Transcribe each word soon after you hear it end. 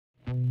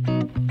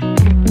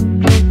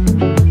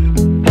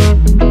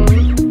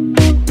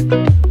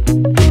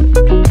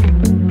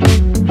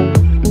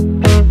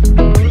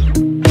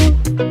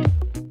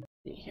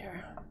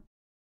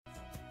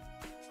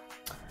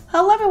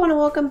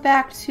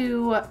back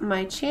to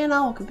my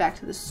channel. Welcome back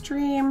to the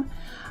stream.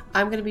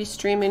 I'm going to be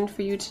streaming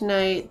for you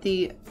tonight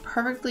the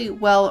perfectly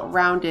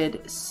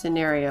well-rounded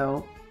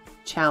scenario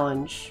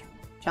challenge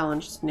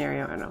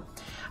scenario. I don't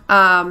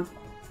know.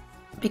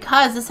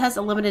 Because this has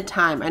a limited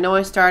time. I know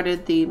I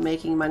started the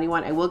making money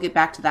one. I will get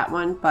back to that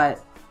one,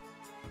 but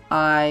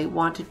I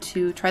wanted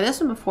to try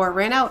this one before it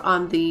ran out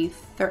on the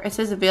it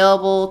says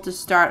available to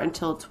start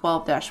until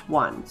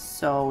 12-1.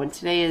 So, and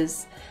today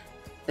is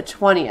the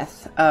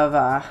 20th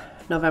of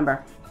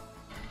November.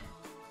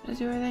 Did I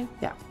do everything?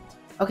 Yeah.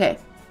 Okay.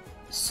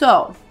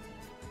 So,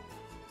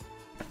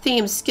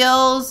 theme: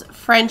 skills,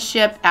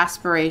 friendship,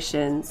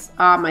 aspirations.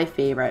 Ah, my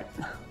favorite.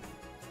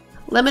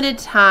 Limited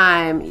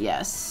time.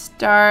 Yes.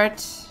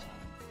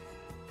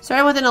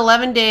 Starting within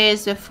 11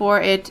 days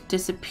before it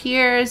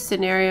disappears.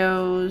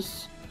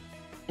 Scenarios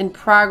in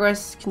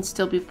progress can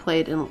still be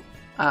played in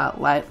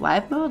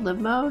live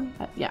mode.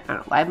 Yeah, I don't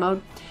know, live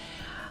mode.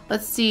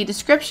 Let's see.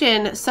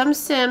 Description: some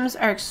Sims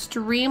are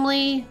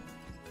extremely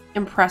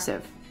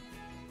impressive.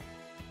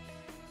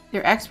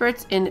 They're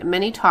experts in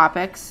many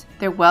topics.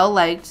 They're well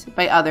liked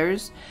by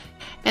others,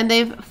 and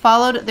they've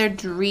followed their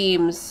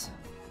dreams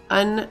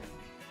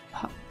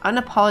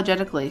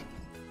unapologetically.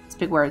 It's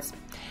big words.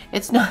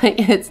 It's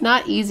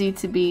not easy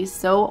to be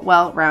so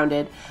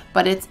well-rounded,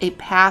 but it's a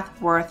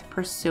path worth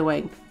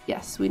pursuing.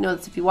 Yes, we know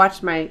this. If you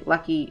watched my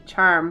Lucky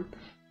Charm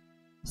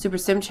Super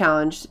Sim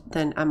Challenge,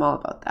 then I'm all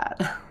about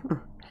that.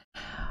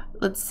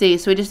 Let's see.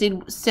 So we just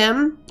need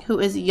Sim who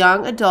is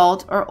young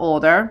adult or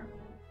older.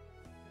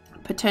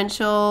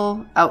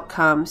 Potential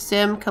outcome: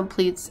 Sim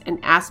completes an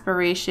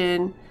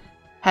aspiration,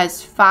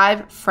 has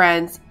 5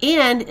 friends,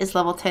 and is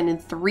level 10 in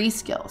 3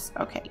 skills.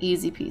 Okay,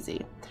 easy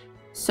peasy.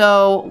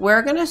 So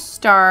we're gonna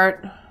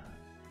start.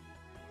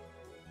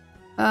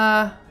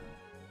 We'll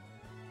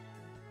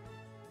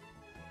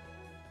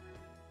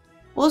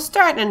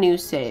start a new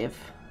save.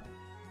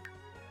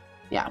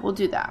 Yeah, we'll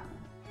do that.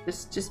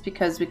 Just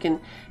because we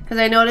can. Because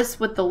I noticed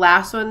with the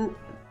last one,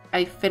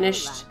 I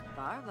finished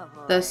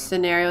the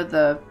scenario,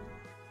 the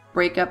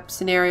breakup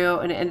scenario,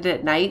 and it ended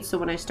at night. So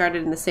when I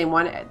started in the same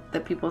one,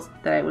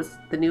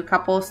 the new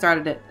couple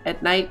started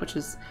at night, which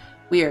was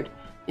weird,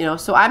 you know.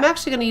 So I'm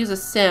actually going to use a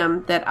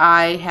sim that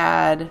I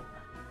had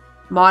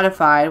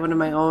modified, one of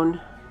my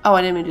own. Oh,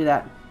 I didn't even do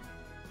that.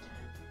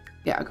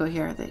 Yeah, I'll go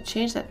here. They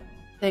changed that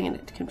thing and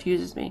it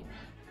confuses me.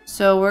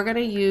 So we're going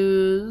to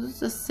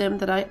use a sim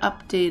that I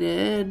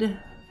updated.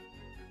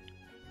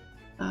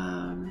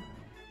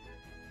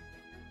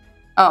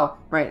 Oh,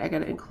 right. I got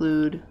to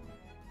include.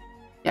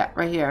 Yeah,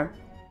 right here.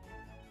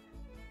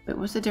 Wait,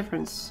 what's the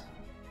difference?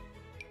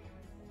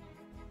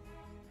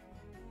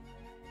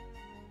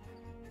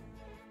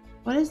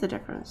 What is the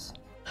difference?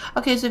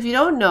 Okay, so if you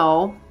don't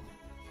know,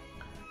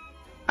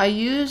 I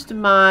used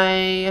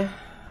my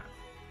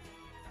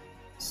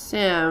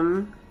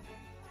sim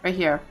right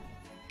here.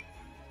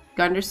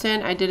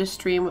 Gunderson. I did a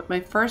stream with my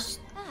first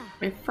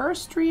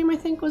stream, I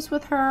think, was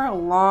with her a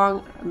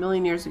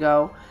million years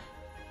ago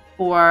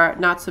for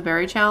Not So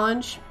Berry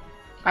Challenge.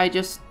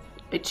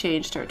 It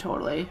changed her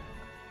totally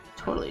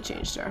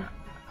changed her.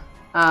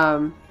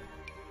 Yeah,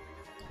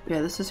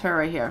 this is her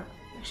right here.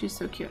 She's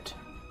so cute,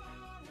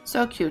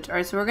 so cute. All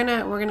right, so we're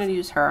gonna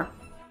use her,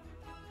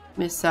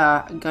 Miss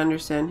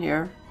Gunderson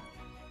here.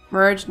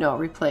 Merge? No,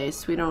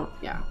 replace. We don't.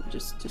 Yeah,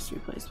 just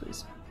replace,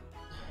 please.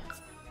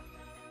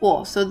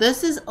 Cool. So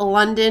this is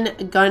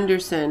London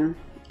Gunderson,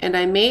 and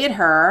I made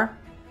her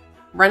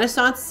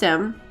Renaissance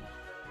Sim.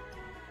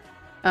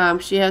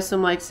 She has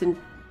some likes in.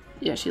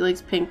 Yeah, she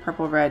likes pink,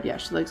 purple, red. Yeah,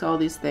 she likes all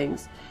these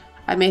things.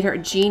 I made her a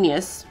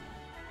genius.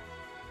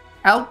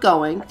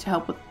 Outgoing to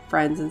help with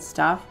friends and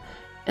stuff.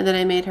 And then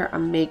I made her a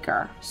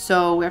maker.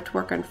 So we have to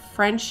work on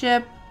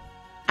friendship,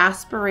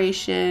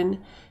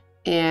 aspiration,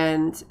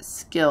 and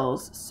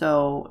skills.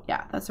 So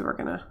yeah, that's what we're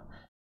gonna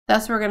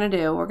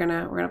do. We're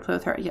gonna play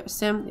with her. Yeah,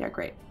 sim. Yeah,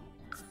 great.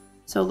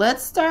 So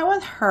let's start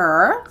with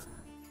her.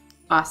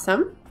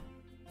 Awesome.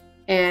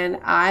 And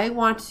I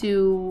want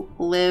to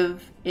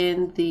live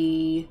in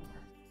the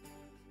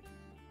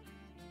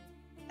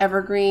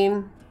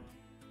evergreen,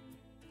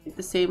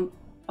 the same.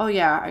 Oh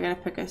yeah, I gotta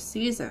pick a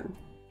season.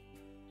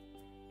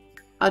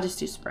 I'll just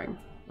do spring.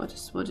 We'll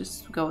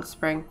just go with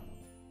spring.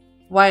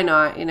 Why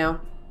not? You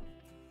know,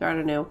 start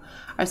anew.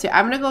 I say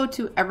I'm gonna go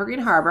to Evergreen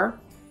Harbor,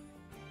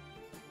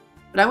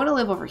 but I want to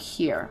live over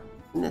here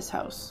in this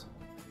house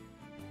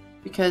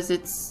because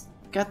it's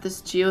got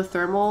this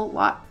geothermal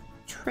lot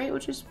trait,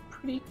 which is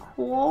pretty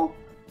cool.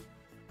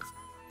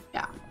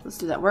 Yeah, let's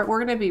do that. We're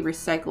gonna be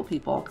recycle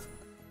people.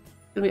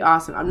 It's gonna be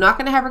awesome. I'm not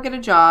gonna have her get a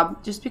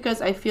job just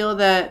because I feel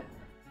that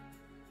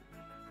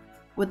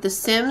with the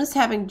Sims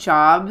having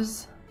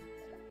jobs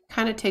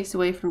kind of takes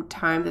away from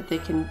time that they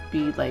can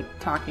be like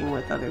talking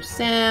with other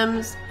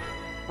Sims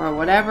or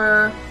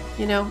whatever,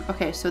 you know.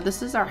 Okay, so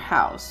this is our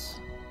house.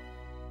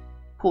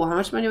 Cool. How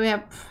much money do we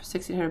have?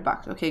 1,600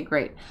 bucks. Okay,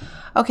 great.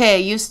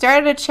 Okay, you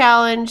started a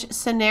challenge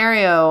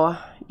scenario.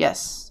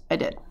 Yes, I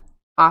did.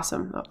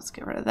 Awesome. Oh, let's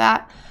get rid of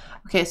that.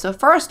 Okay, so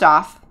first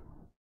off,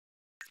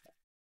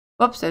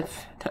 Whoops, and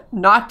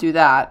not do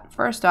that.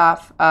 First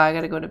off, I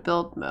gotta go to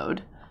build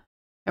mode.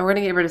 And we're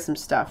gonna get rid of some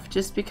stuff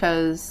just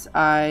because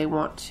I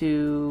want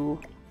to.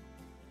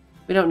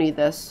 We don't need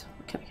this.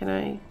 Can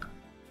I?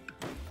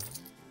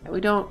 We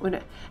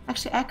don't.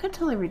 Actually, I could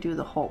totally redo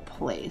the whole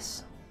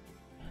place.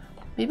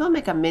 Maybe I'll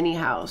make a mini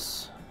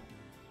house.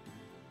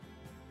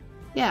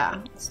 Yeah,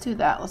 let's do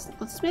that.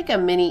 Let's make a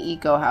mini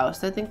eco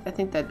house. I think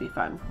that'd be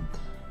fun.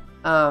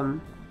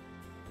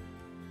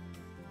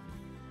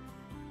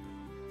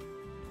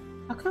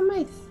 How come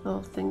my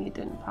little thingy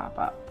didn't pop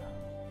up?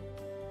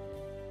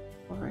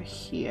 Over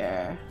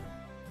here.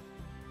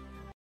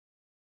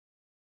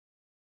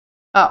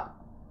 Oh,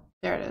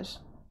 there it is.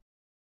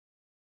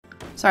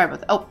 Sorry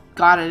about that. Oh,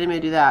 God, I didn't mean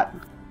to do that.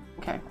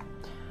 Okay.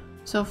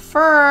 So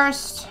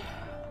first,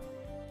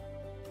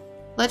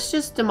 let's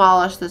just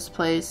demolish this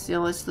place. You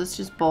know, let's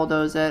just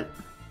bulldoze it.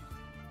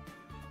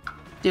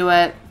 Do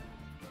it.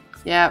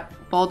 Yep,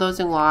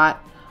 bulldozing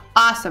lot.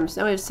 Awesome. So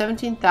now we have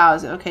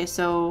 17,000. Okay,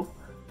 so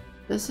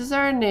this is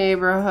our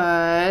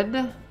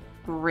neighborhood.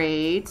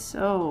 Great.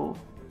 Oh.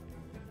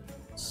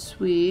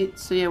 Sweet.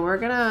 So yeah, we're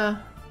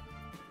gonna...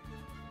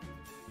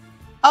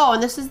 Oh,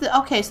 and this is the...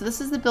 Okay, so this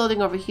is the building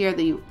over here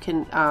that you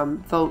can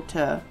vote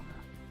to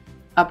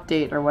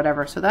update or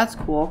whatever. So that's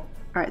cool.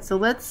 Alright, so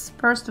let's,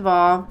 first of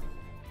all...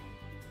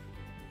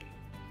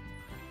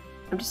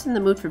 I'm just in the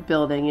mood for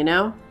building, you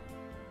know?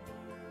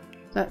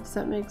 Does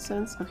that make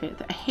sense? Okay,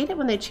 I hate it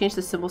when they change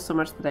the symbol so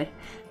much that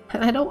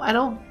I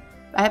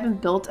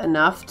haven't built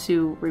enough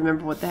to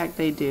remember what the heck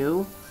they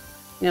do.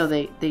 You know,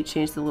 they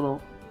change the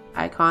little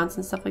icons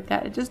and stuff like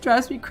that. It just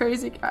drives me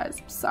crazy, guys.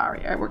 I'm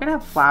sorry. All right, we're gonna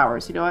have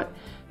flowers. You know what?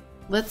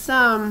 Let's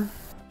can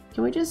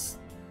we just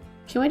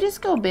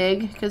go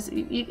big? Because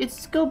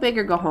it's go big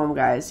or go home,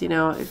 guys. You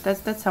know,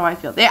 that's how I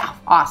feel. Yeah,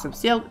 awesome.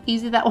 See how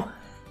easy that was?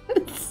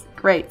 It's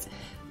great.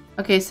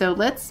 Okay, so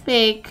let's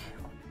put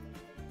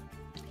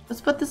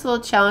this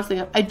little challenge thing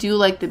up. I do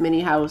like the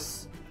mini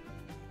house.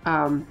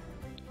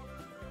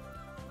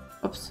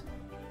 Oops.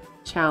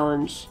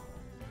 Challenge.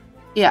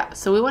 Yeah,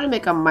 so we want to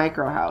make a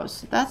micro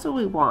house. That's what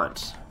we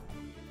want.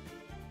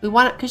 We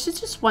want it because it's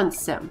just one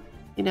sim,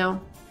 you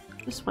know?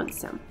 Just one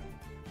sim.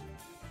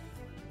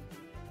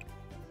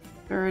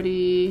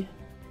 30.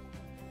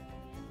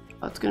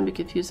 Oh, it's going to be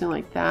confusing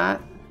like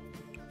that.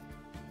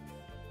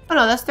 Oh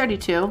no, that's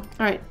 32. All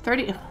right,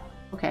 30.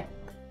 Okay.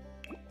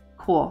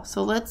 Cool.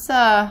 So let's,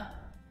 can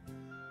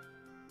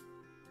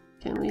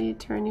we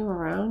turn you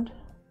around?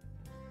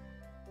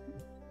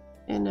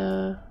 And,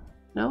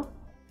 no?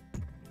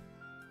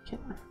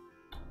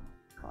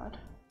 God.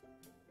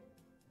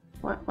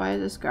 Why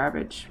is this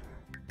garbage?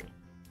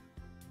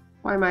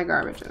 Why am I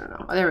garbage? I don't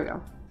know. Oh, there we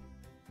go.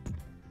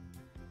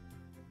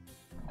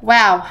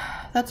 Wow.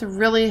 That's a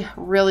really,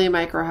 really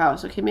micro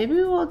house. Okay, maybe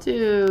we'll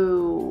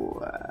do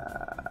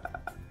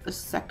a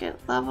second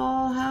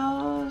level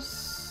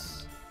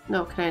house.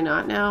 No, can I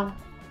not now?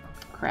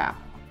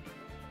 Crap.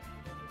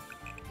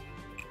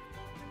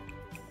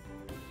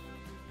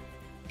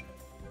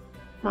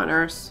 Come on,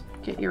 Urs.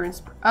 Get your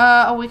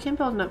oh, we can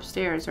build an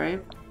upstairs,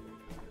 right?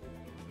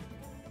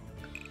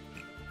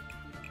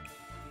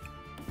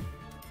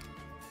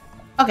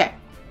 Okay,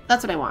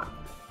 that's what I want.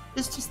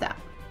 It's just that,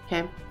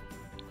 okay?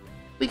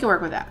 We can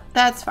work with that.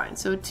 That's fine.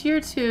 So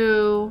tier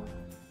 2,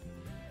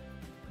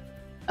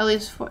 at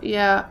least 4,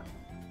 yeah.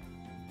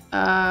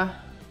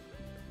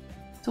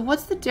 So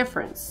what's the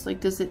difference? Like,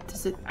 does it,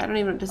 I don't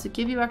even, does it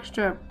give you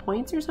extra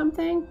points or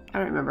something? I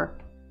don't remember.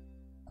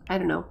 I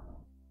don't know.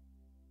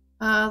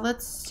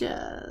 Let's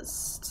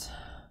just...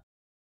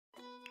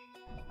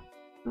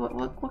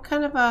 What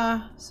kind of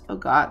oh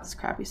god, this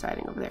crappy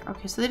siding over there.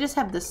 Okay, so they just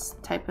have this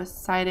type of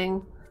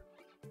siding.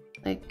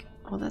 Like,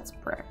 oh, that's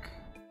brick.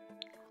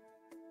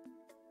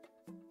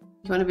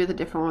 You want to be the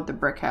different one with the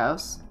brick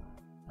house?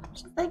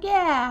 She's like,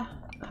 yeah.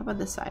 How about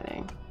this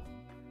siding?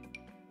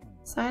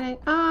 Siding,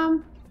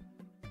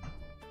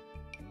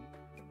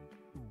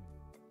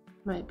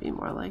 might be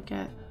more like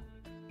it.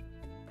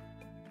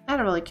 I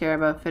don't really care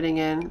about fitting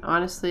in.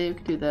 Honestly, we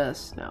could do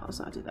this. No, let's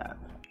not do that.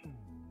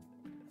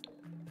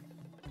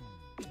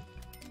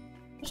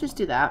 Let's just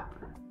do that.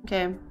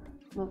 Okay,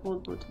 we'll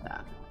do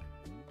that.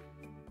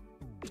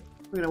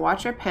 We're gonna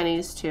watch our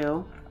pennies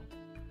too.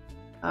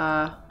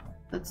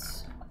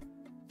 Let's...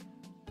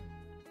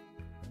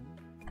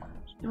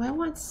 Do I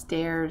want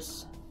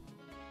stairs?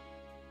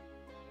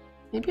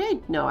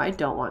 Maybe no, I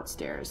don't want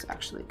stairs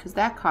actually, because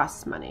that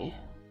costs money.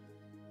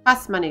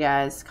 Costs money,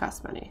 guys.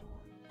 Costs money.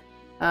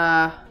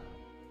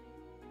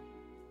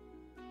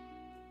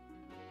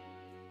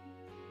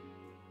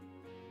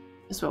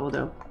 This is what we'll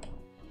do.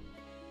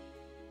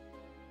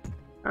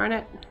 Darn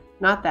it.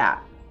 Not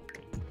that.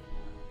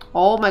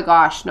 Oh my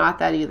gosh, not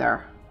that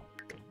either.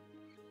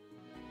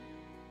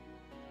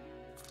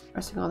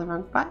 Pressing all the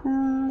wrong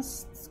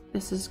buttons.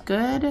 This is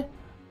good.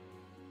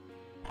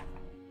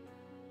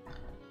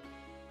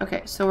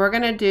 Okay, so we're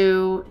gonna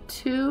do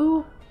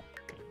 2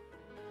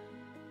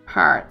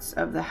 parts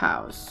of the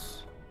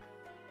house.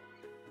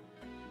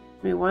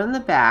 Maybe one in the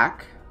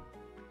back.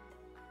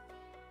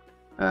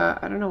 I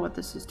don't know what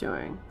this is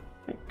doing.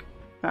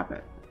 Drop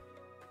it.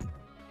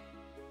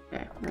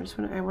 Okay,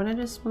 I want to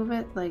just move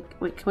it like,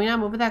 wait, can we not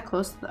move it that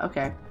close to the,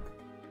 okay.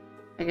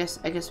 I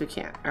guess we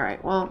can't. All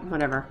right, well,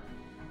 whatever.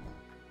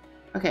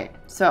 Okay,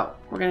 so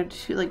we're gonna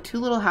do like 2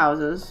 little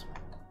houses.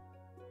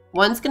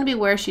 One's gonna be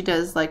where she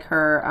does like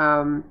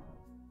her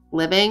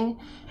living,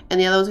 and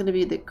the other one's gonna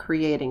be the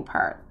creating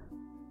part.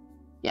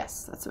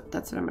 Yes, that's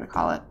what I'm gonna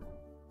call it.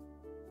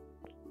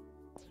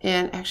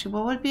 And actually,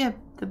 what would be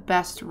the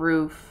best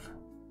roof?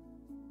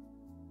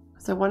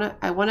 Because I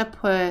wanna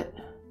put.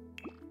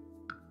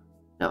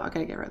 No, I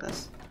gotta get rid of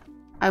this.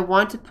 I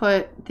want to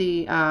put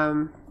the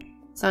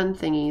sun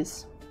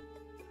thingies.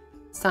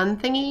 Sun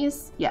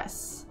thingies?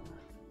 Yes.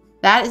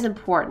 That is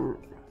important.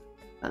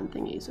 Sun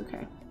thingies,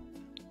 okay.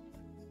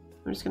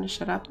 I'm just gonna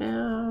shut up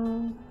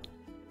now.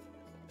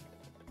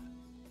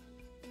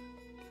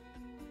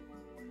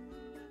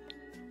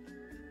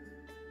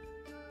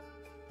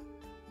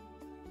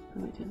 Let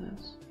me do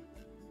this.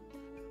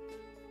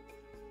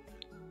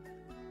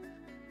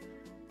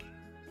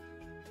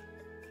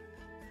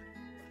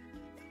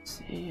 Let's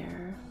see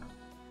here.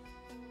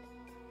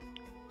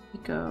 We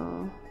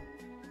go.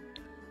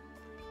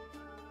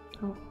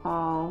 Oh,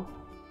 all.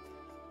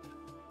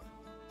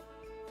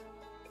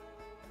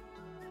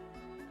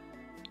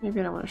 Maybe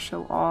I don't want to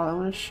show all. I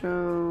want to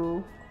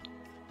show.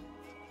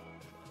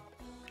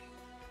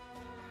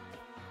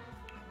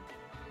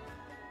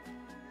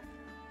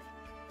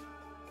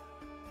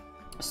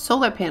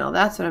 Solar panel,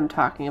 that's what I'm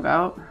talking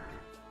about.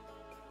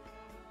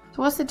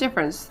 So what's the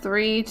difference?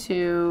 3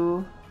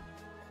 to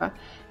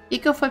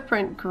eco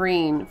footprint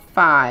green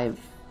 5,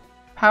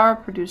 power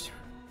produced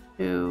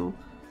 2,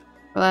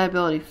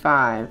 reliability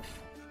 5.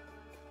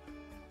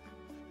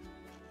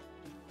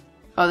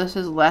 Oh, this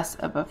is less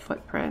of a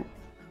footprint.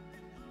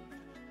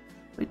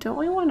 Wait, don't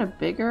we want a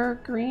bigger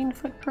green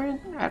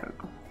footprint? I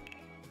don't know.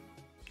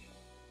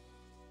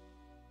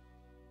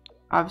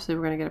 Obviously,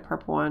 we're gonna get a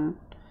purple one.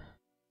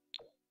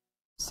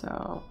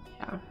 So,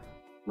 yeah,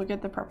 we'll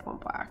get the purple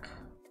and black.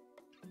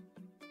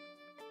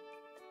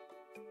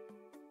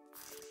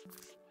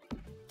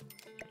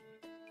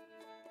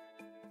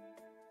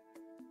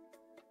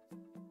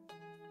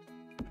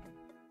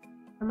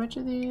 How much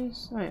are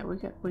these? Oh yeah, we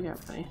got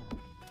plenty.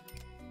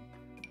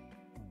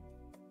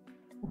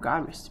 Oh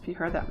god, if you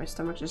heard that, my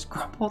stomach just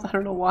grumbled. I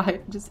don't know why. I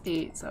just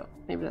ate, so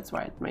maybe that's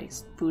why my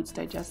food's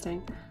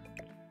digesting.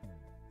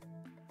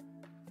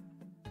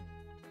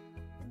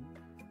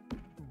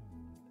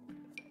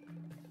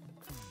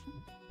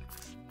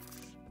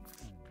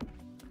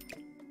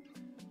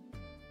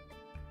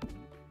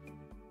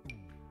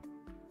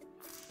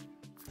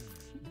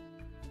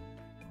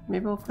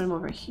 Maybe we'll put them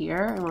over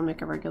here and we'll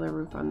make a regular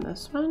roof on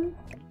this one.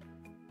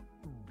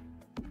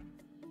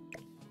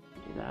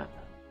 Do that.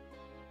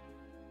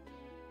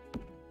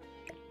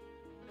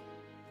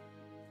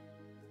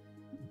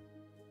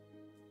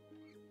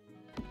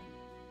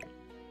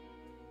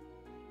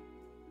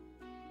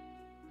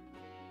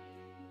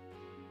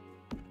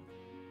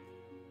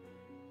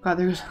 God,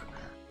 there's...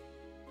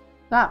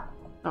 Stop!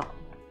 Oh.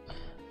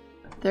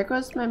 There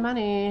goes my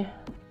money.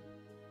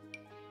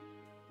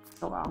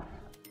 Oh wow.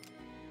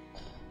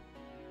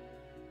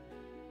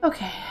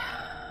 Okay.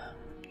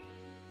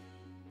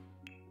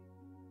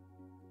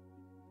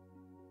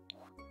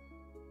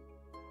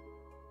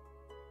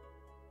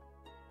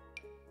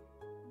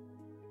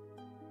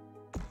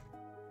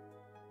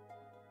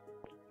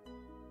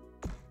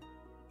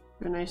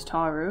 A nice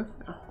tall roof.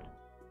 Oh.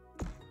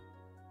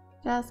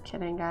 Just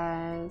kidding,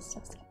 guys.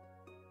 Just kidding.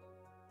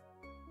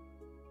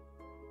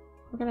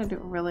 We're gonna do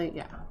it really,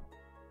 yeah.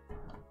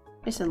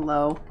 Nice and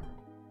low.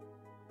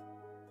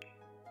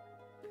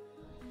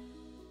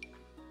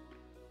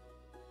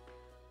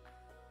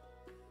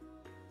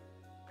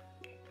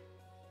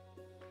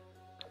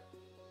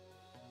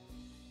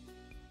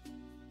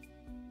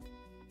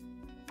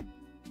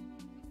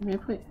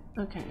 Maybe,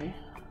 okay.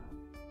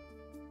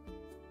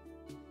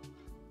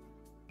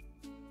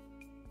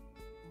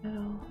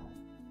 No.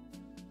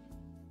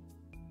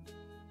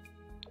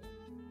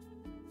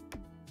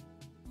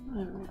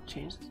 I'm gonna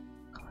change this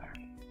color.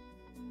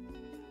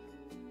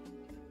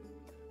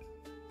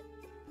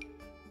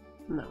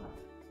 No.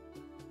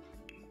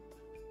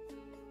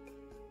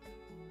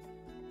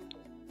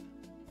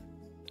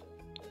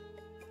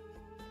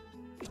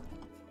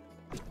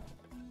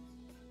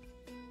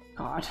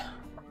 God.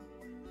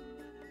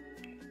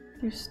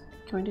 Can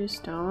we do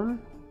stone?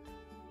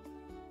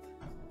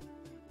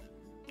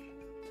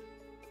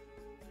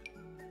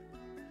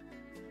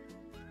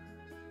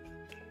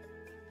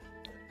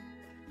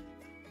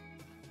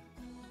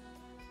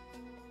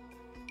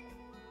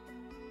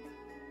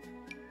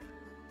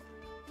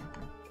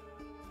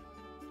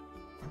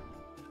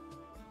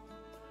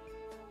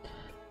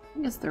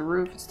 I guess the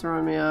roof is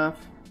throwing me off.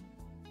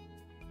 I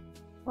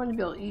want to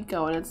build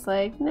eco and it's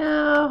like,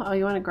 no. Oh,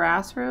 you want a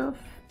grass roof?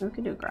 We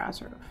could do a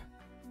grass roof.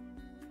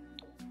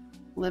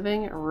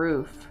 Living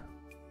roof.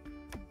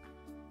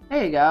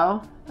 There you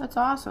go. That's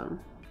awesome.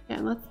 Yeah,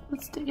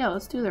 let's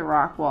do the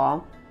rock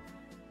wall.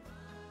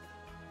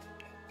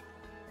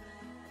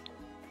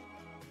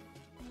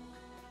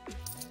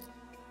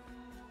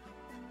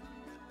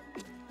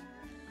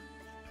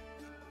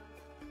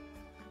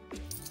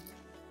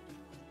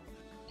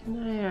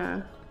 Can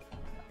I,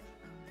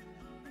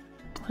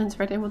 blends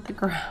right in with the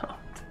ground.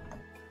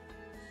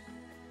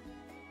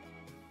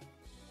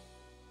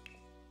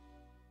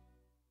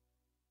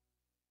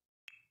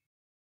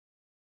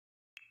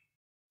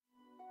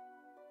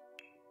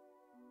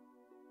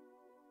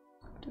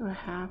 Do a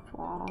half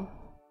wall,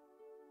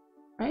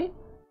 right?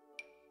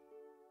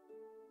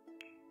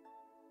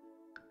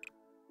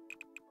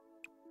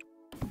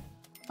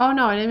 Oh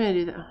no, I didn't mean to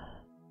do that.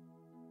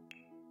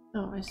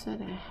 No, I said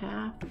a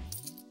half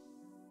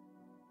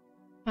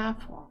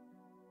wall.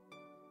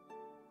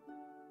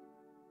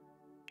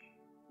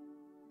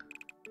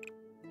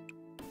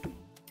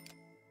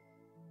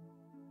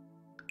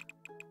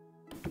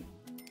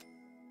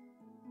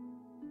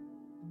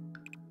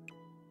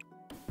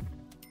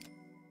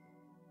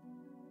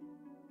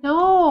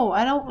 No,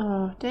 I don't.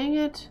 Oh, dang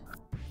it.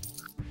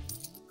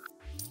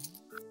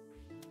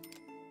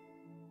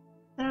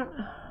 I don't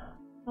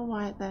know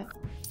why that.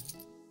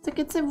 It's like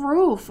it's a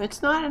roof.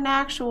 It's not an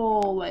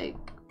actual like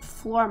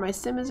floor. My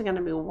sim isn't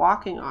gonna be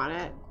walking on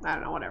it. I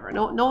don't know. Whatever.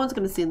 No one's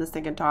gonna see this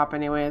stinking top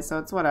anyway, so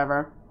it's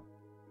whatever.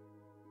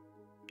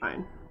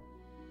 Fine.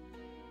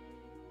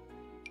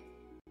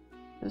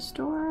 This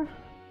door.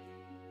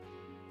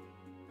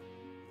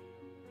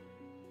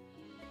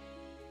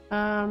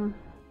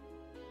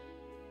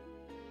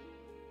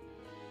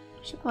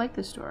 Should like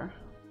this door.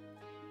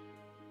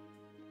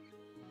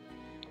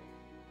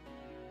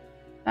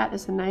 That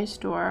is a nice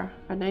door.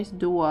 A nice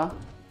door.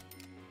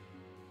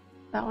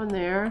 That one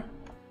there.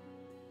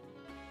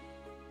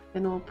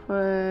 And we'll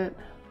put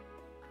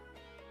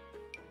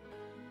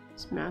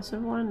this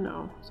massive one.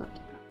 No, it's not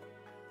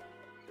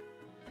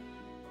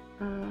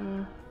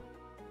that.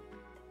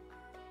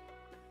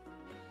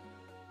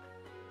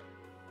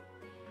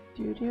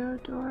 Studio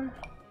door.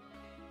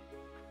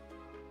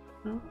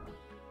 No.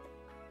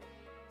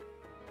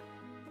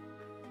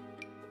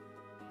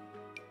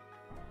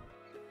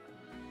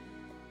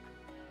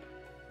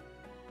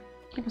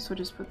 I guess we'll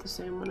just put the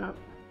same one up.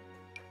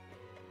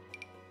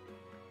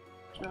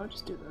 So I'll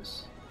just do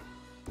this.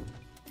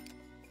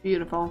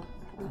 Beautiful.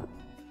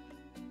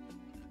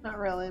 Not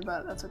really,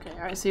 but that's okay.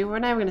 Alright, so we're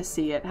not even gonna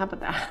see it. How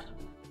about that?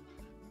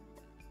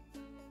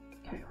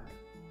 Okay.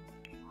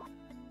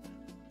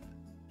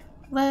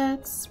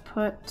 Let's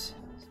put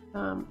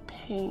some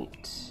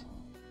paint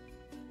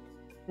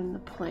in the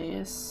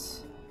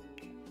place.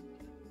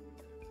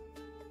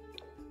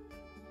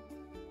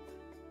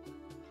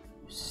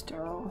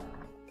 Sterile.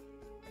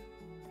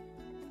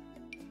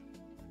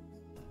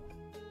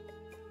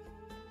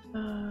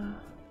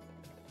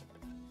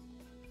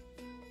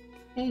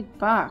 $8.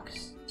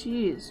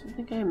 Jeez, you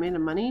think I made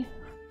of money?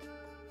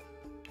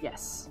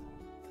 Yes.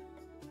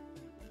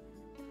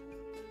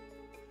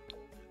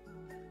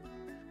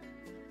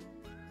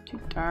 Too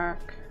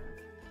dark.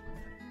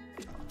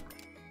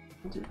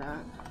 I'll do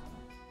that.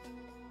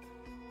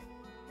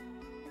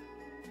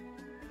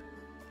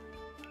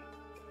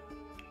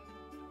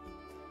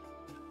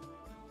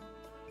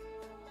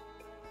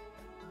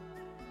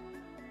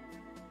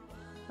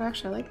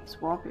 Actually, I like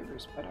these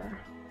wallpapers better.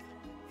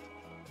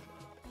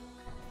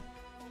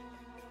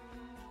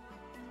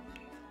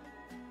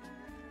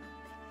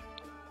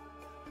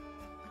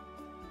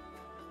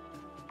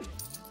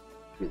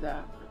 Do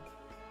that.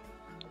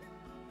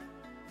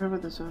 What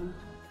about this one?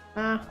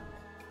 Ah.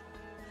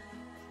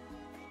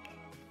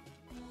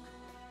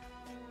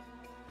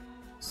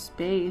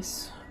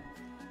 Space.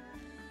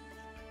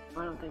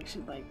 I don't think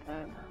she'd like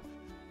that.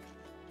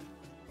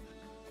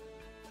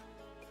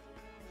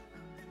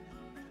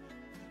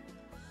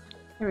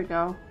 Here we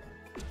go.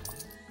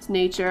 It's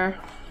nature.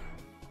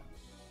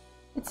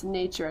 It's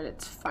nature at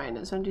its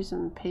finest. I'm gonna do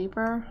some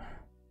paper.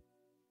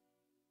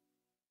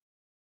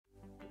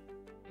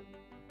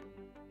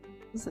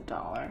 This is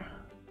 $1.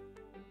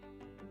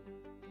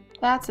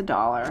 That's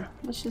 $1.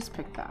 Let's just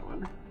pick that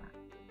one.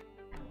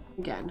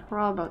 Again, we're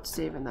all about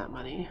saving that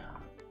money.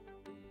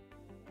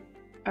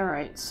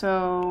 Alright,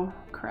 so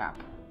crap.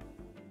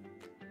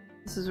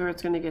 This is where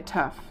it's gonna get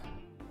tough.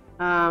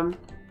 Alright,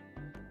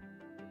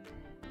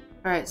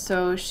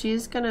 so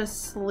she's gonna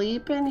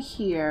sleep in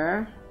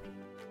here.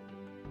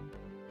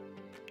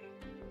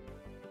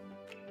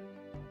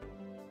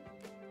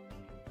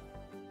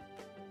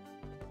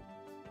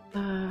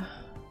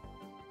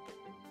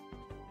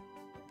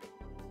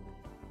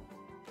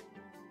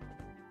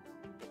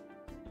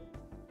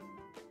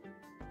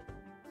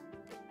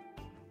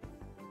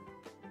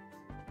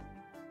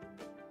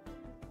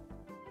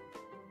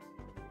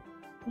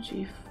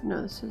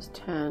 No, this is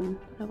 10.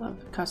 I love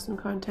custom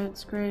content,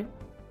 it's great.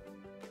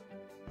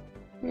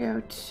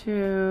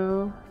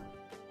 302.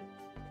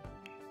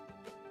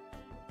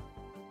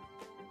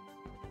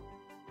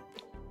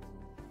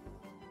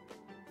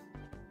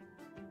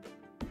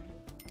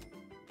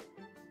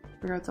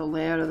 Figure out the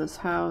layout of this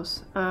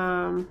house.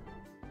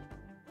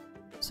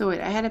 So wait,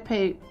 I had to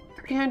pay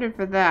 $300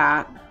 for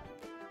that.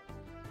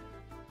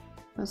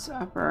 That's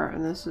upper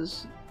and this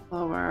is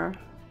lower.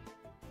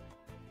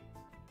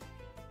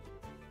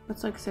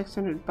 That's like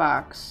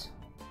 $600.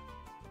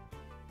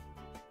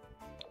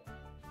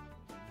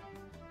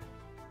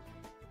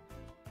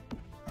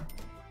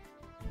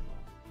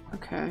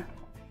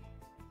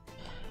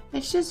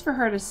 It's just for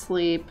her to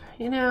sleep,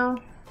 you know?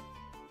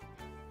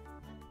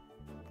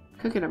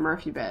 Cook it a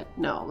Murphy bed.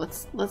 No,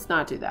 let's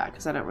not do that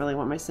because I don't really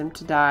want my sim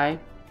to die.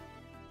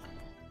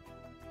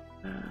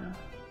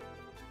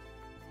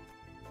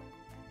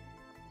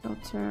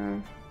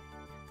 Filter.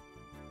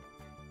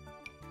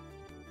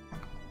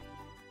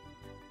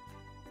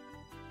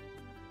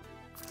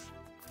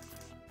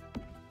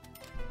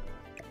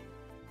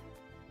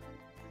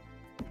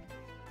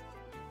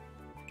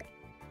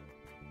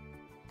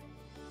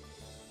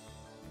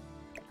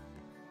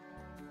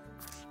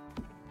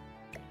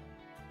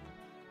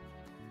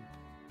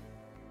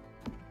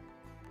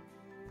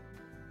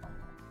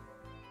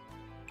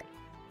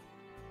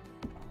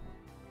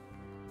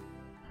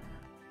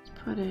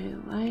 Put a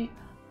light.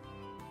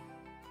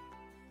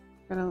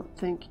 I don't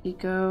think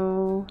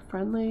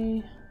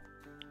eco-friendly.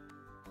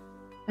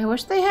 I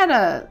wish they had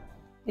a,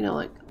 you know,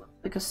 like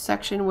a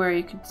section where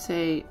you could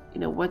say,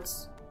 you know,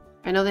 what's.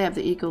 I know they have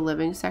the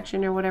eco-living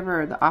section or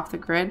whatever, or the off the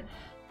grid.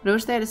 But I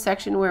wish they had a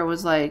section where it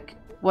was like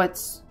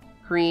what's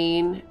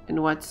green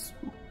and what's,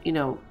 you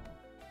know,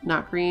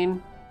 not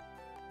green.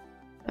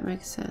 That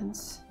makes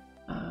sense.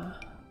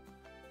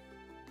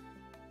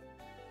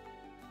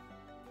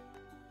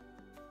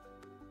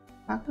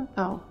 How come?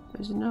 Oh,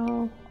 there's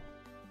no.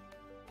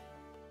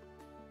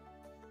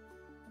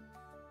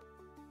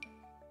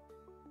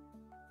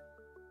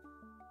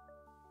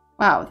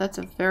 Wow, that's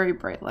a very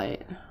bright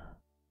light.